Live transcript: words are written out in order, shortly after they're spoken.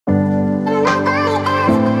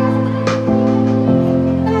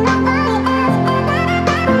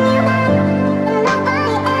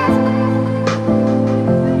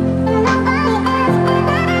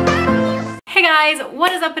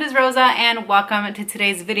what is up? It is Rosa and welcome to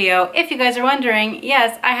today's video. If you guys are wondering,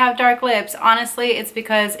 yes, I have dark lips. Honestly, it's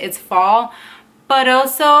because it's fall, but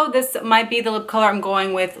also this might be the lip color I'm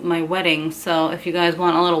going with my wedding. So if you guys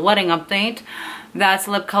want a little wedding update, that's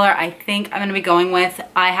the lip color I think I'm gonna be going with.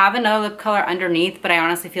 I have another lip color underneath, but I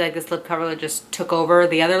honestly feel like this lip color just took over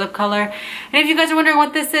the other lip color. And if you guys are wondering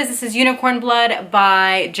what this is Unicorn Blood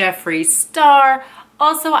by Jeffree Star.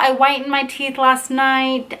 Also, I whitened my teeth last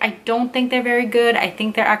night. I don't think they're very good. I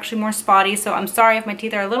think they're actually more spotty, so I'm sorry if my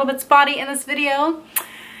teeth are a little bit spotty in this video.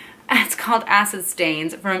 It's called acid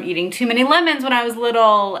stains from eating too many lemons when I was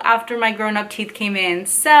little after my grown-up teeth came in.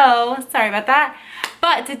 So, sorry about that.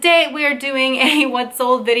 But today we are doing a what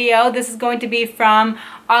sold video. This is going to be from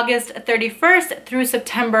August 31st through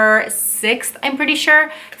September 6th, I'm pretty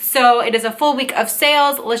sure. So it is a full week of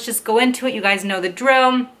sales. Let's just go into it. You guys know the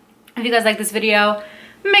drill. If you guys like this video,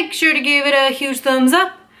 make sure to give it a huge thumbs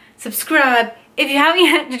up. Subscribe if you haven't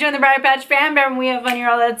yet to join the Briar Patch fan bear. We have fun here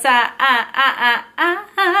all the time.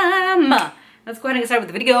 Let's go ahead and get started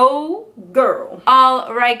with the video, girl.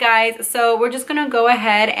 All right, guys. So we're just gonna go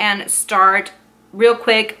ahead and start real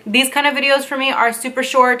quick. These kind of videos for me are super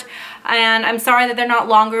short, and I'm sorry that they're not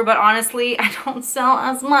longer, but honestly, I don't sell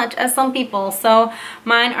as much as some people, so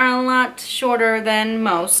mine are a lot shorter than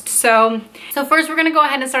most. So first we're gonna go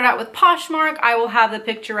ahead and start out with Poshmark. I will have the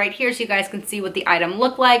picture right here so you guys can see what the item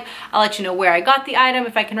looked like. I'll let you know where I got the item.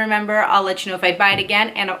 If I can remember, I'll let you know if I buy it again,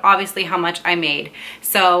 and obviously how much I made.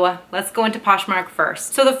 So let's go into Poshmark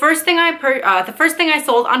first. So the first thing I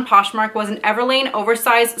sold on Poshmark was an Everlane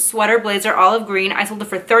oversized sweater blazer olive green. I sold it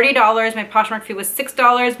for $30. My Poshmark fee was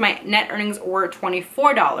 $6. My net earnings were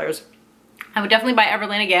 $24. I would definitely buy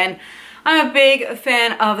Everlane again. I'm a big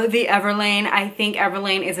fan of the Everlane. I think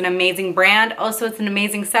Everlane is an amazing brand. Also, it's an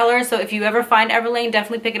amazing seller. So if you ever find Everlane,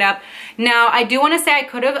 definitely pick it up. Now, I do want to say I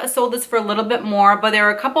could have sold this for a little bit more, but there were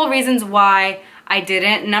a couple of reasons why I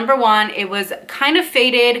didn't. Number one, it was kind of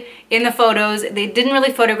faded in the photos. They didn't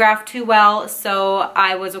really photograph too well, so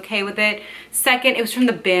I was okay with it. Second, it was from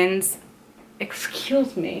the bins.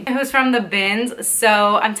 Excuse me. It was from the bins,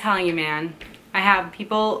 so I'm telling you, man, I have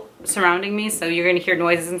people surrounding me, so you're gonna hear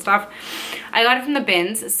noises and stuff. I got it from the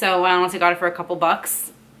bins, so I honestly got it for a couple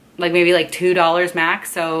bucks, like maybe like $2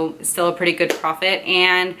 max, so still a pretty good profit.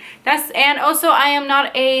 And also I am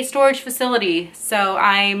not a storage facility, so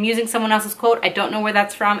I'm using someone else's quote. I don't know where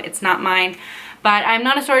that's from, it's not mine. But I'm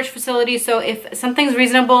not a storage facility, so if something's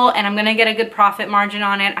reasonable and I'm gonna get a good profit margin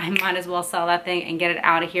on it, I might as well sell that thing and get it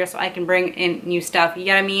out of here so I can bring in new stuff, you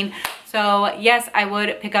know what I mean? So yes, I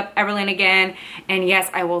would pick up Everlane again, and yes,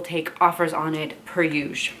 I will take offers on it per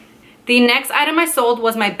usual. The next item I sold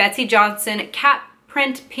was my Betsey Johnson cat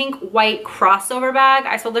print pink white crossover bag.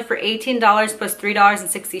 I sold it for $18 plus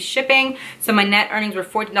 $3.60 shipping, so my net earnings were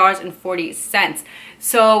 $14.40.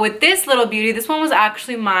 So with this little beauty, this one was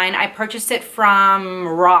actually mine. I purchased it from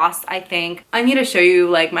Ross, I think. I need to show you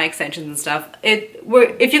like my extensions and stuff.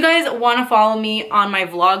 If you guys want to follow me on my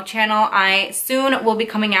vlog channel, I soon will be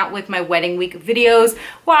coming out with my wedding week videos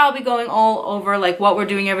where I'll be going all over like what we're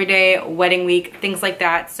doing every day, wedding week, things like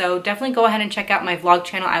that. So definitely go ahead and check out my vlog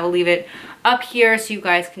channel. I will leave it up here so you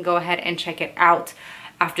guys can go ahead and check it out.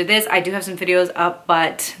 After this, I do have some videos up,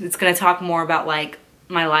 but it's gonna talk more about like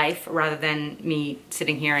my life rather than me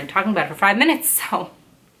sitting here and talking about it for 5 minutes. So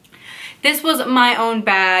this was my own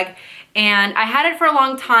bag, and I had it for a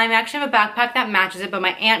long time. I actually have a backpack that matches it, but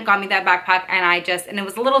my aunt got me that backpack, and it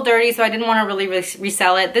was a little dirty, so I didn't want to really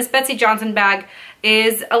resell it. This Betsey Johnson bag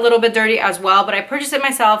is a little bit dirty as well, but I purchased it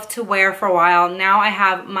myself to wear for a while. Now I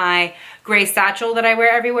have my gray satchel that I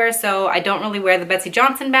wear everywhere, so I don't really wear the Betsey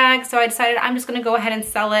Johnson bag, so I decided I'm just gonna go ahead and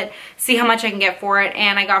sell it, see how much I can get for it,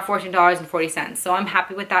 and I got $14.40. So I'm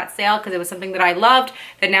happy with that sale because it was something that I loved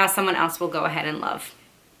that now someone else will go ahead and love.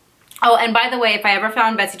 Oh, and by the way, if I ever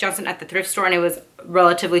found Betsey Johnson at the thrift store and it was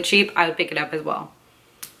relatively cheap, I would pick it up as well.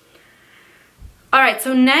 All right,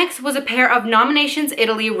 so next was a pair of Nominations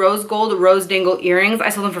Italy rose gold rose dingle earrings. I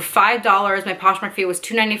sold them for $5. My Poshmark fee was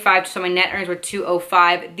 $2.95, so my net earnings were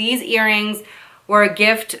 $2.05. These earrings were a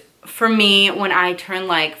gift for me when I turned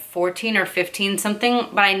like 14 or 15 something,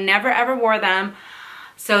 but I never ever wore them.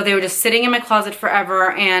 So they were just sitting in my closet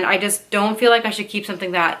forever, and I just don't feel like I should keep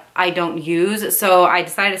something that I don't use. So I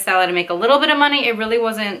decided to sell it and make a little bit of money. It really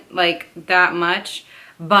wasn't like that much.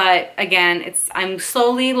 But again, I'm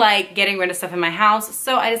slowly like getting rid of stuff in my house.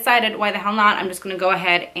 So I decided, why the hell not? I'm just gonna go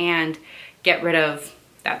ahead and get rid of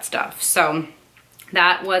that stuff. So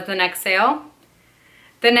that was the next sale.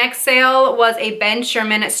 The next sale was a Ben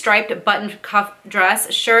Sherman striped button cuff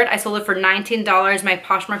dress shirt. I sold it for $19. My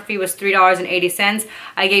Poshmark fee was $3.80.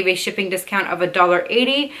 I gave a shipping discount of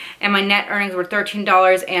 $1.80 and my net earnings were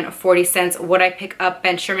 $13.40. Would I pick up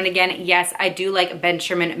Ben Sherman again? Yes, I do like Ben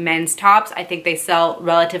Sherman men's tops. I think they sell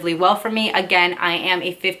relatively well for me. Again, I am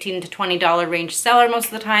a $15 to $20 range seller most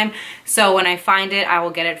of the time. So when I find it, I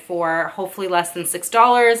will get it for hopefully less than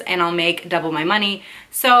 $6 and I'll make double my money.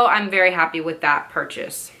 So I'm very happy with that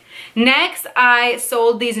purchase. Next, I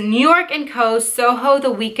sold these New York & Co. Soho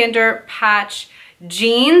the Weekender patch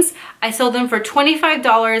jeans. I sold them for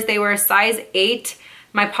 $25. They were a size 8.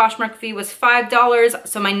 My Poshmark fee was $5,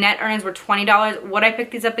 so my net earnings were $20. Would I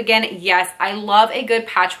pick these up again? Yes, I love a good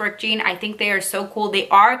patchwork jean. I think they are so cool. They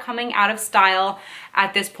are coming out of style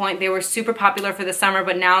at this point. They were super popular for the summer,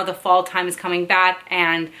 but now the fall time is coming back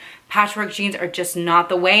and patchwork jeans are just not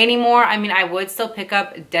the way anymore. I mean, I would still pick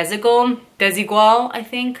up Desigual, I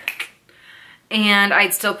think. And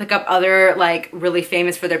I'd still pick up other like really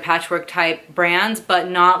famous for their patchwork type brands, but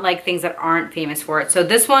not like things that aren't famous for it. So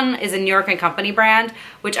this one is a New York & Company brand,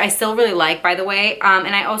 which I still really like, by the way.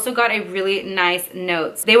 And I also got a really nice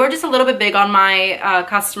notes. They were just a little bit big on my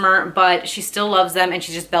customer, but she still loves them and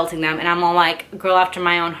she's just belting them. And I'm all like, girl after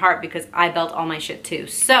my own heart, because I belt all my shit too.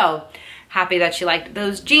 So happy that she liked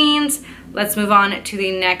those jeans. Let's move on to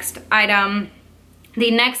the next item. The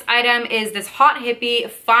next item is this Hot Hippie.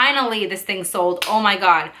 Finally, this thing sold. Oh my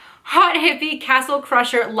God. Hot Hippie Castle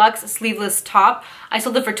Crusher Luxe Sleeveless Top. I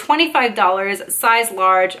sold it for $25, size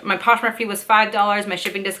large. My Poshmark fee was $5. My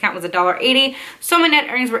shipping discount was $1.80. So my net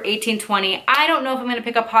earnings were $18.20. I don't know if I'm gonna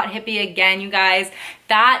pick up Hot Hippie again, you guys.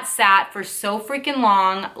 That sat for so freaking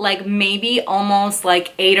long, like maybe almost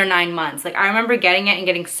like 8 or 9 months. Like I remember getting it and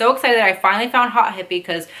getting so excited that I finally found Hot Hippie,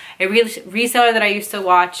 because a reseller that I used to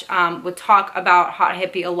watch would talk about Hot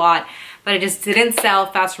Hippie a lot, but it just didn't sell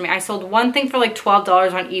fast for me. I sold one thing for like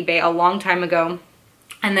 $12 on eBay a long time ago.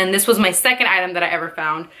 And then this was my second item that I ever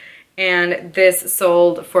found. And this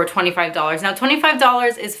sold for $25. Now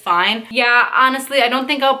 $25 is fine. Yeah, honestly, I don't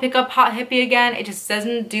think I'll pick up Hot Hippie again. It just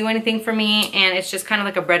doesn't do anything for me. And it's just kind of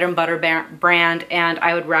like a bread and butter brand. And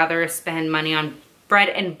I would rather spend money on bread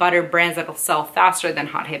and butter brands that'll sell faster than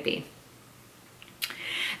Hot Hippie.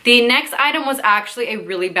 The next item was actually a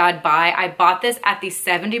really bad buy. I bought this at the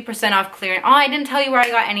 70% off clearance. Oh, I didn't tell you where I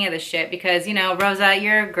got any of this shit because, you know, Rosa,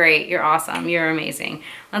 you're great. You're awesome. You're amazing.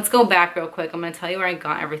 Let's go back real quick. I'm going to tell you where I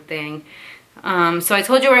got everything. So I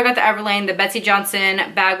told you where I got the Everlane. The Betsy Johnson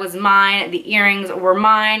bag was mine. The earrings were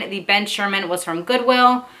mine. The Ben Sherman was from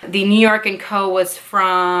Goodwill. The New York & Co. was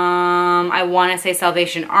from, I want to say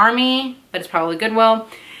Salvation Army, but it's probably Goodwill.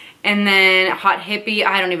 And then Hot Hippie,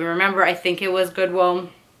 I don't even remember. I think it was Goodwill.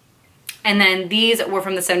 And then these were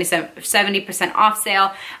from the 70% off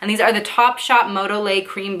sale. And these are the Topshop Moto Lay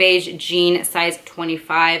Cream Beige Jean size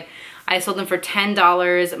 25. I sold them for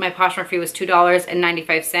 $10. My Poshmark fee was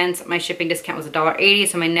 $2.95. My shipping discount was $1.80,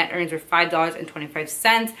 so my net earnings were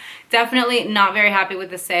 $5.25. Definitely not very happy with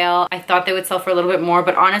the sale. I thought they would sell for a little bit more,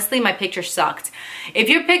 but honestly, my picture sucked. If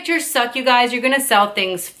your pictures suck, you guys, you're gonna sell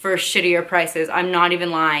things for shittier prices. I'm not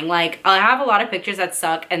even lying. Like, I have a lot of pictures that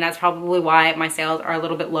suck, and that's probably why my sales are a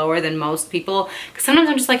little bit lower than most people. Because sometimes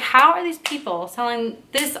I'm just like, how are these people selling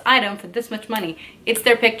this item for this much money? It's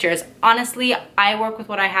their pictures. Honestly, I work with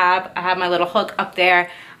what I have. I have my little hook up there.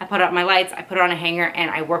 I put out my lights, I put it on a hanger, and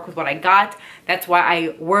I work with what I got. That's why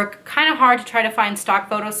I work kind of hard to try to find stock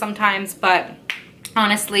photos sometimes, but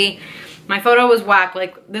honestly, my photo was whack.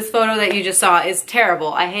 Like, this photo that you just saw is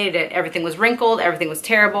terrible. I hated it. Everything was wrinkled, everything was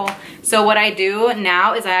terrible. So what I do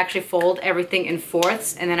now is I actually fold everything in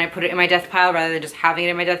fourths, and then I put it in my death pile rather than just having it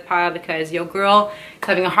in my death pile, because yo girl is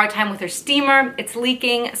having a hard time with her steamer. It's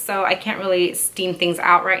leaking, so I can't really steam things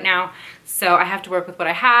out right now. So I have to work with what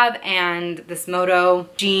I have, and this Moto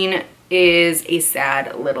jean is a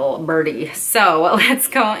sad little birdie. So let's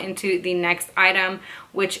go into the next item,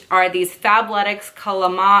 which are these Fabletics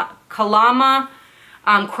Kalama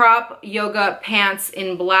crop yoga pants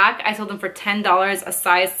in black. I sold them for $10, a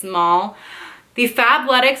size small. The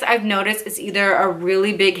Fabletics, I've noticed, is either a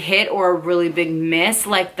really big hit or a really big miss.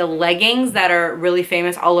 Like the leggings that are really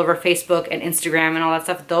famous all over Facebook and Instagram and all that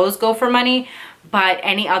stuff, those go for money. But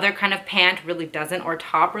any other kind of pant really doesn't, or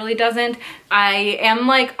top really doesn't. I am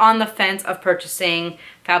like on the fence of purchasing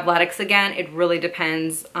Fabletics again. It really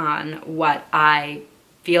depends on what I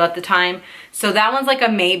feel at the time. So that one's like a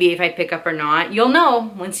maybe if I pick up or not. You'll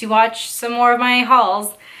know once you watch some more of my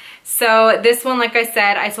hauls. So this one, like I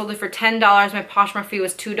said, I sold it for $10. My Poshmark fee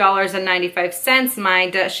was $2.95.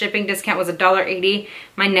 My shipping discount was $1.80.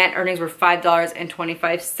 My net earnings were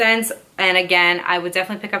 $5.25. And again, I would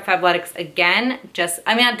definitely pick up Fabletics again.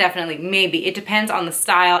 I mean, not definitely, maybe. It depends on the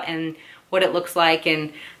style and what it looks like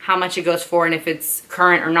and how much it goes for and if it's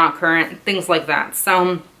current or not current, things like that.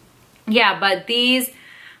 So yeah, but these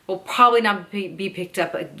will probably not be picked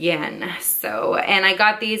up again. So, and I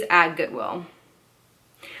got these at Goodwill.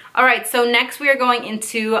 All right, so next we are going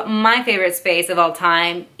into my favorite space of all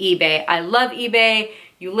time, eBay. I love eBay.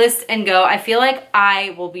 You list and go. I feel like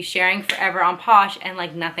I will be sharing forever on Posh and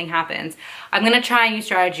like nothing happens. I'm gonna try a new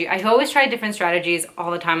strategy. I always try different strategies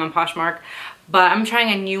all the time on Poshmark, but I'm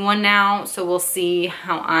trying a new one now, so we'll see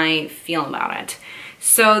how I feel about it.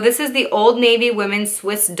 So this is the Old Navy Women's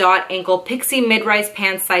Swiss Dot Ankle Pixie Mid-Rise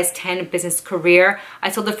Pants Size 10 Business Career. I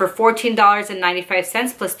sold it for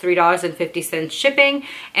 $14.95 plus $3.50 shipping.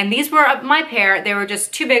 And these were my pair. They were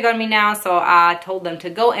just too big on me now, so I told them to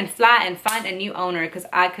go and flat and find a new owner because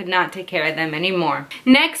I could not take care of them anymore.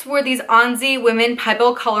 Next were these Onzy Women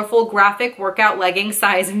Pebble Colorful Graphic Workout Leggings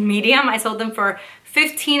Size Medium. I sold them for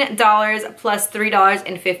 $15 plus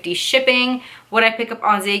 $3.50 shipping. Would I pick up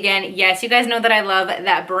Onzy again? Yes, you guys know that I love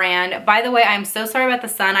that brand. By the way, I'm so sorry about the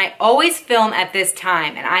sun. I always film at this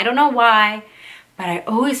time, and I don't know why, but I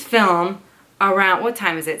always film around, what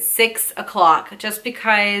time is it? 6 o'clock, just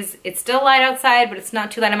because it's still light outside, but it's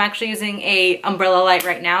not too light. I'm actually using a umbrella light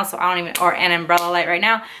right now, so I don't even, or an umbrella light right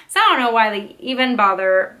now, so I don't know why they even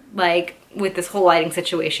bother, like, with this whole lighting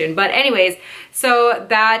situation. But anyways, so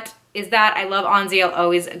that is that. I love Onzy. I'll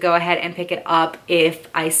always go ahead and pick it up if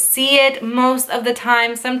I see it most of the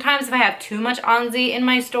time. Sometimes if I have too much Onzy in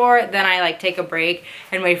my store, then I like take a break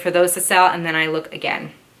and wait for those to sell, and then I look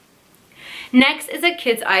again. Next is a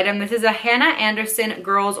kids item. This is a Hannah Anderson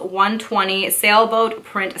Girls 120 Sailboat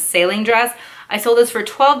Print Sailing Dress. I sold this for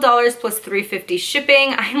 $12 plus $3.50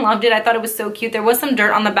 shipping. I loved it. I thought it was so cute. There was some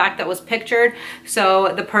dirt on the back that was pictured,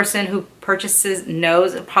 so the person who purchases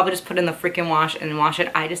knows. Probably just put it in the freaking wash and wash it.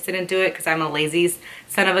 I just didn't do it because I'm a lazy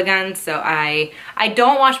son of a gun. So I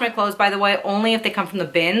don't wash my clothes, by the way, only if they come from the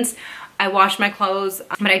bins. I wash my clothes,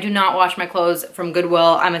 but I do not wash my clothes from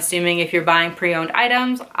Goodwill. I'm assuming if you're buying pre-owned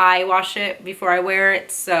items, I wash it before I wear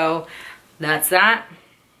it. So that's that.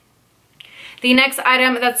 The next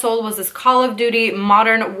item that sold was this Call of Duty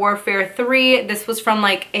Modern Warfare 3. This was from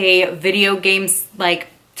like a video games, like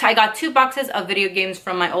I got 2 boxes of video games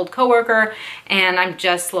from my old coworker, and I'm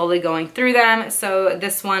just slowly going through them. So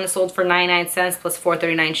this one sold for 99 cents plus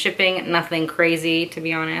 $4.39 shipping. Nothing crazy, to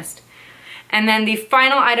be honest. And then the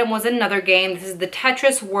final item was another game. This is the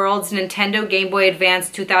Tetris Worlds Nintendo Game Boy Advance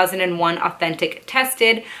 2001 Authentic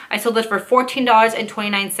Tested. I sold it for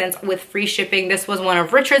 $14.29 with free shipping. This was one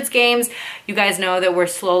of Richard's games. You guys know that we're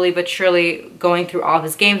slowly but surely going through all of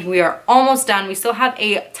his games. We are almost done. We still have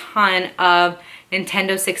a ton of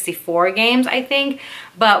Nintendo 64 games, I think,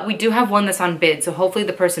 but we do have one that's on bid, so hopefully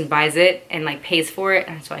the person buys it and like pays for it,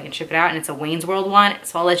 and so I can ship it out. And it's a Wayne's World one,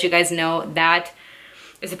 so I'll let you guys know that.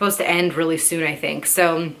 It's supposed to end really soon, I think.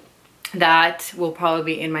 So that will probably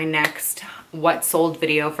be in my next what sold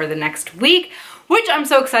video for the next week, which I'm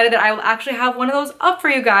so excited that I will actually have one of those up for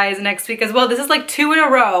you guys next week as well. This is like 2 in a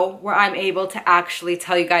row where I'm able to actually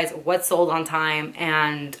tell you guys what sold on time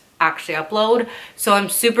and actually upload. So I'm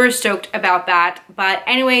super stoked about that. But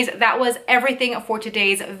anyways, that was everything for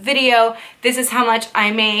today's video. This is how much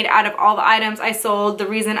I made out of all the items I sold. The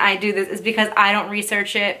reason I do this is because I don't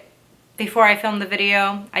research it before I film the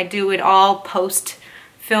video. I do it all post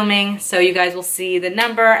filming, so you guys will see the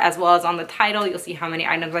number as well as on the title. You'll see how many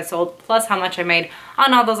items I sold plus how much I made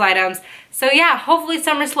on all those items. So yeah, hopefully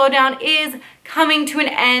summer slowdown is coming to an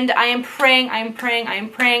end. I am praying, I am praying, I am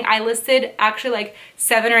praying. I listed actually like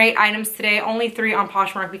 7 or 8 items today, only 3 on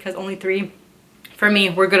Poshmark because only 3 for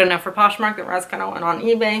me were good enough for Poshmark. The rest kind of went on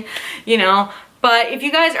eBay, you know. But if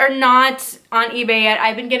you guys are not on eBay yet,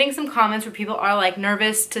 I've been getting some comments where people are like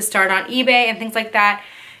nervous to start on eBay and things like that.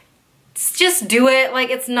 Just do it. Like,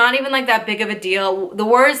 it's not even like that big of a deal. The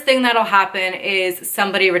worst thing that'll happen is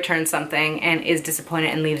somebody returns something and is disappointed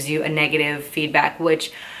and leaves you a negative feedback,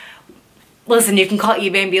 which, listen, you can call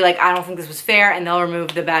eBay and be like, I don't think this was fair, and they'll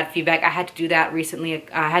remove the bad feedback. I had to do that recently.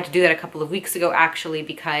 I had to do that a couple of weeks ago, actually,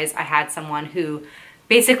 because I had someone who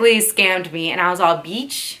basically scammed me, and I was all,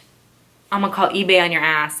 beach, I'm gonna call eBay on your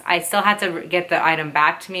ass. I still had to get the item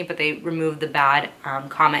back to me, but they removed the bad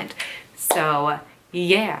comment. So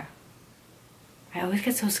yeah, I always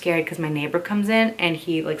get so scared because my neighbor comes in and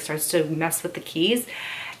he like starts to mess with the keys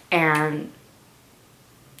and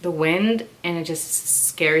the wind, and it just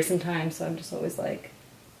scary sometimes. So I'm just always like,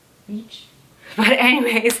 beach. But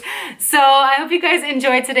anyways, so I hope you guys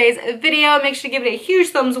enjoyed today's video. Make sure to give it a huge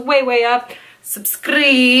thumbs way up.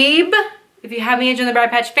 Subscribe. If you have me on the Brad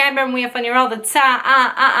Patch fan and we have fun here all the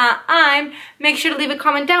time, make sure to leave a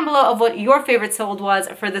comment down below of what your favorite sold was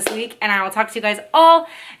for this week. And I will talk to you guys all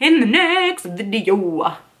in the next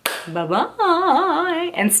video.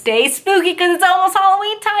 Bye-bye. And stay spooky because it's almost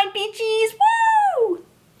Halloween time, bitches. Woo!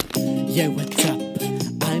 Yo, what's up?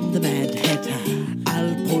 I'm the Mad Hatter.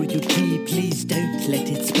 I'll pour you tea, please don't let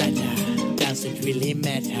it splatter. Doesn't really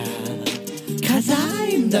matter, 'cause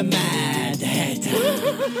I'm the Mad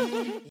Hatter.